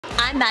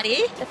I'm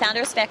Maddy, the founder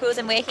of Speckles,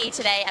 and we're here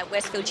today at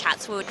Westfield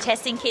Chatswood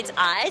testing kids'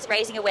 eyes,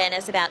 raising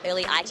awareness about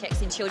early eye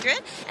checks in children.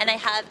 And they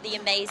have the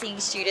amazing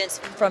students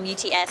from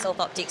UTS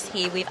Orthoptics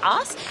here with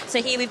us.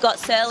 So here we've got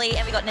Surly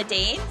and we've got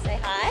Nadine. Say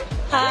hi.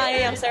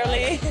 Hi, I'm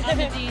Surly. I'm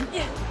Nadine.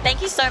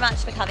 Thank you so much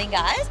for coming,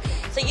 guys.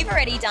 So you've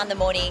already done the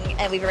morning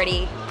and we've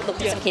already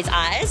looked at some kids'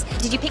 eyes.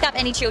 Did you pick up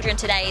any children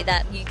today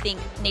that you think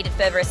needed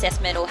further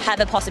assessment or have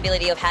a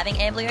possibility of having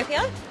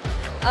amblyopia?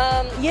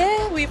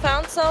 Yeah, we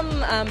found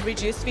some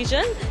reduced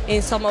vision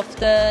in some of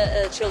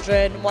the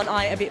children, one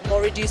eye a bit more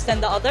reduced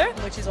than the other,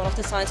 which is one of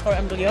the signs for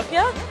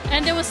amblyopia.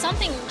 And there was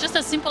something just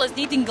as simple as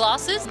needing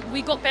glasses.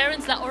 We got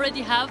parents that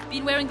already have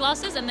been wearing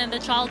glasses and then the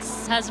child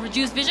has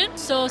reduced vision.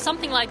 So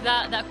something like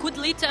that could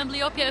lead to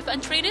amblyopia if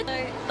untreated.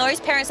 So those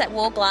parents that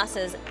wore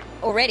glasses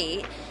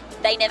already,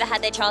 they never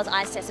had their child's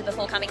eyes tested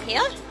before coming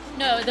here?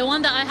 No, the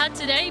one that I had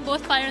today,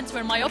 both parents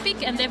were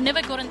myopic and they've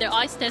never gotten their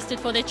eyes tested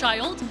for their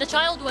child. The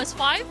child was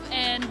 5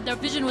 and their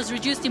vision was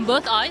reduced in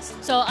both eyes.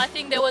 So I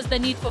think there was the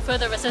need for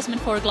further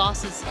assessment for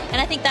glasses.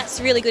 And I think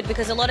that's really good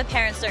because a lot of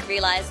parents don't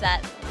realise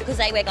that because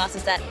they wear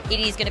glasses that it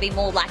is going to be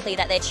more likely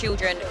that their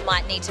children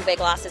might need to wear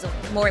glasses, or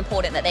more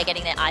important that they're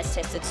getting their eyes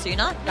tested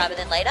sooner rather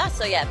than later.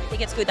 So yeah, I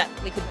think it's good that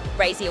we could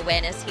raise the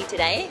awareness here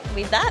today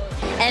with that.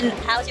 And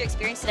how was your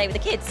experience today with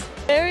the kids?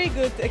 Very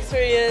good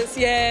experience,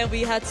 yeah,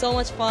 we had so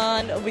much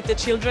fun with the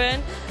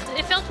children.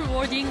 It felt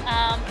rewarding,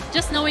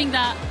 just knowing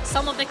that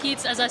some of the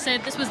kids, as I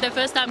said, this was their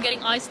first time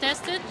getting eyes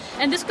tested,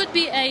 and this could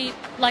be a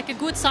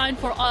good sign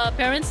for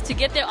parents to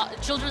get their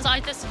children's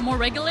eye tests more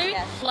regularly.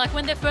 Yeah. Like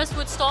when they first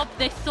would stop,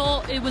 they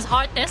thought it was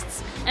hard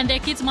tests and their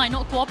kids might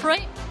not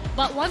cooperate.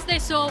 But once they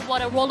saw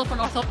what a role of an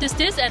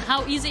orthoptist is and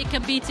how easy it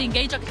can be to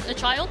engage a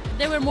child,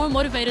 they were more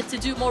motivated to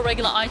do more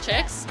regular eye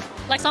checks.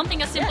 Like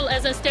something as simple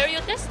as a stereo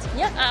test,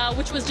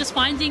 which was just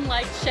finding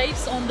like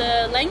shapes on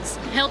the lens,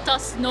 helped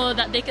us know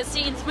that they can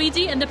see in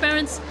 3D, and the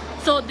parents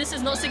thought this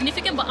is not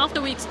significant, but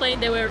after we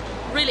explained, they were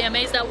really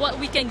amazed at what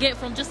we can get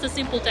from just a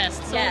simple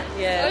test. So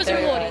it was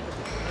rewarding.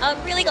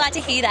 I'm really glad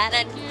to hear that,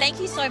 and thank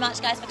you so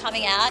much, guys, for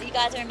coming out. You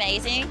guys are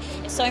amazing.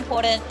 It's so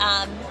important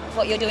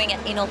what you're doing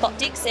in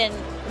orthoptics, and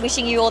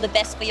wishing you all the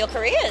best for your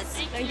careers.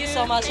 Thank you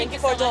so much. Thank you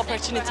for the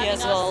opportunity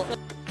as well.